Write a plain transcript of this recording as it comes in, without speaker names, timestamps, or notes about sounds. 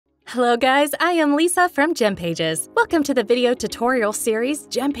Hello guys, I am Lisa from GemPages. Welcome to the video tutorial series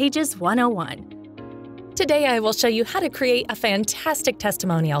GemPages 101. Today I will show you how to create a fantastic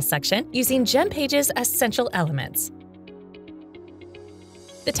testimonial section using GemPages essential elements.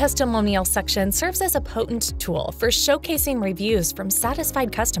 The testimonial section serves as a potent tool for showcasing reviews from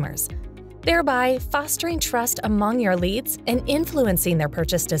satisfied customers, thereby fostering trust among your leads and influencing their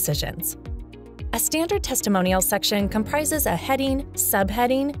purchase decisions. A standard testimonial section comprises a heading,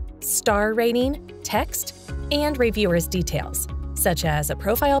 subheading, star rating, text, and reviewer's details, such as a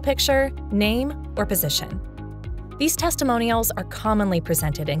profile picture, name, or position. These testimonials are commonly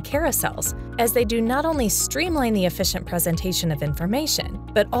presented in carousels, as they do not only streamline the efficient presentation of information,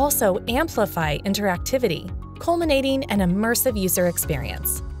 but also amplify interactivity, culminating an immersive user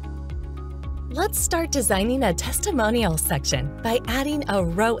experience. Let's start designing a testimonial section by adding a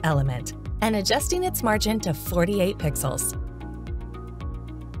row element and adjusting its margin to 48 pixels.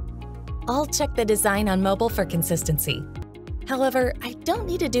 I'll check the design on mobile for consistency. However, I don't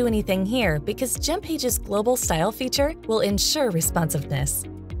need to do anything here because GemPages' global style feature will ensure responsiveness.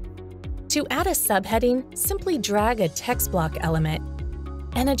 To add a subheading, simply drag a text block element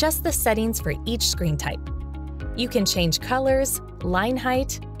and adjust the settings for each screen type. You can change colors, line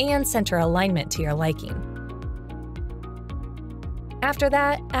height, and center alignment to your liking. After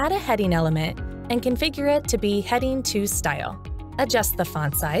that, add a heading element and configure it to be heading to style. Adjust the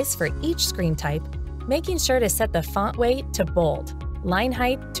font size for each screen type, making sure to set the font weight to bold, line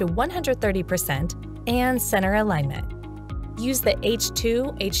height to 130%, and center alignment. Use the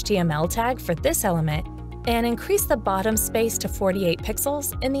H2 HTML tag for this element and increase the bottom space to 48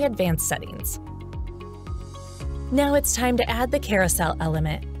 pixels in the advanced settings. Now it's time to add the carousel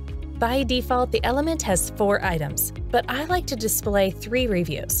element. By default, the element has 4 items, but I like to display 3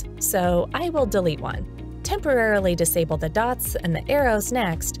 reviews, so I will delete one. Temporarily disable the dots and the arrows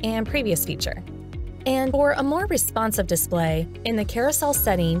next and previous feature. And for a more responsive display, in the carousel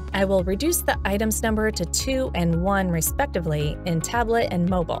setting, I will reduce the items number to 2 and 1 respectively in tablet and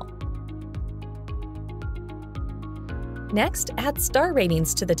mobile. Next, add star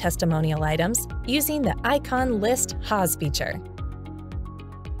ratings to the testimonial items using the Icon List Haws feature.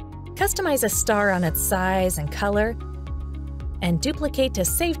 Customize a star on its size and color, and duplicate to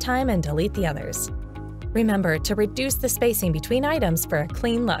save time and delete the others. Remember to reduce the spacing between items for a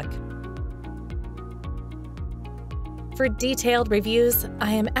clean look. For detailed reviews,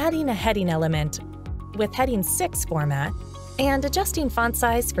 I am adding a heading element with heading 6 format and adjusting font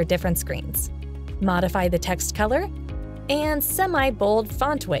size for different screens. Modify the text color and semi-bold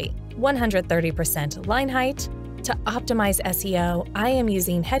font weight, 130% line height. To optimize SEO, I am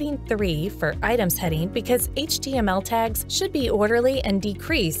using heading 3 for items heading because HTML tags should be orderly and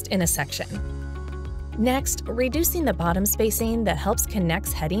decreased in a section. Next, reducing the bottom spacing that helps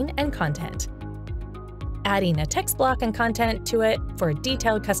connect heading and content. Adding a text block and content to it for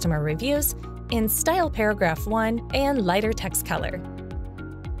detailed customer reviews in style paragraph 1 and lighter text color.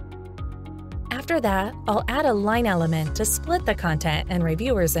 After that, I'll add a line element to split the content and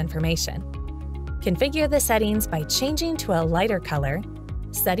reviewers' information. Configure the settings by changing to a lighter color,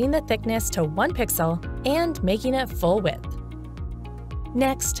 setting the thickness to 1 pixel, and making it full width.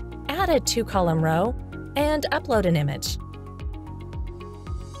 Next, add a 2-column row and upload an image.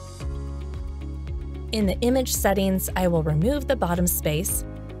 In the image settings, I will remove the bottom space,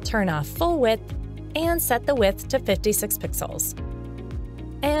 turn off full width, and set the width to 56 pixels.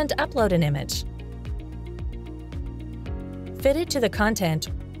 And upload an image. Fit it to the content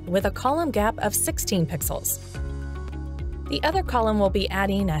with a column gap of 16 pixels. The other column will be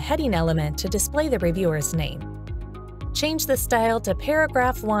adding a heading element to display the reviewer's name. Change the style to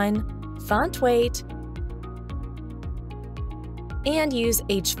paragraph 1, font weight, and use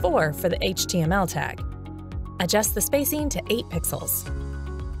H4 for the HTML tag. Adjust the spacing to 8 pixels.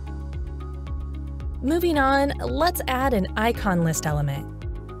 Moving on, let's add an icon list element.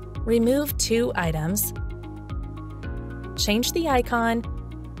 Remove 2 items, change the icon,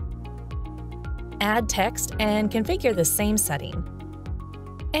 add text and configure the same setting,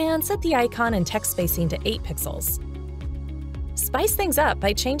 and set the icon and text spacing to 8 pixels. Spice things up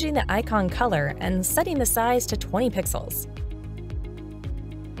by changing the icon color and setting the size to 20 pixels.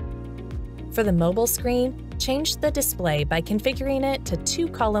 For the mobile screen, change the display by configuring it to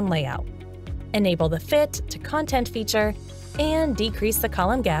 2-column layout. Enable the Fit to Content feature and decrease the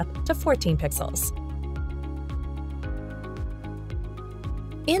column gap to 14 pixels.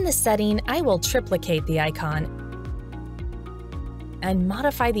 In the setting, I will triplicate the icon and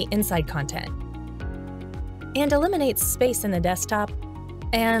modify the inside content, and eliminate space in the desktop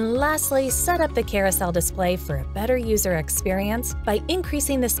And lastly, set up the carousel display for a better user experience by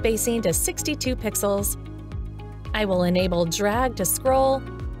increasing the spacing to 62 pixels. I will enable drag to scroll,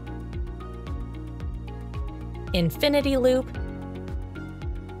 infinity loop,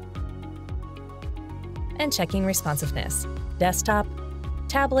 and checking responsiveness, desktop,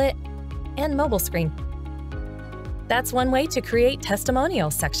 tablet, and mobile screen. That's one way to create testimonial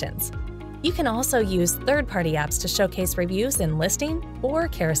sections. You can also use third-party apps to showcase reviews in listing or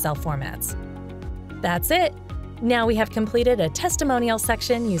carousel formats. That's it! Now we have completed a testimonial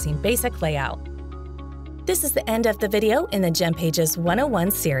section using basic layout. This is the end of the video in the GemPages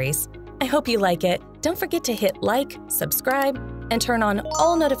 101 series. I hope you like it. Don't forget to hit like, subscribe, and turn on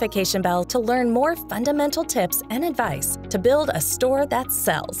all notification bell to learn more fundamental tips and advice to build a store that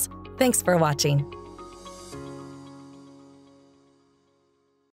sells. Thanks for watching.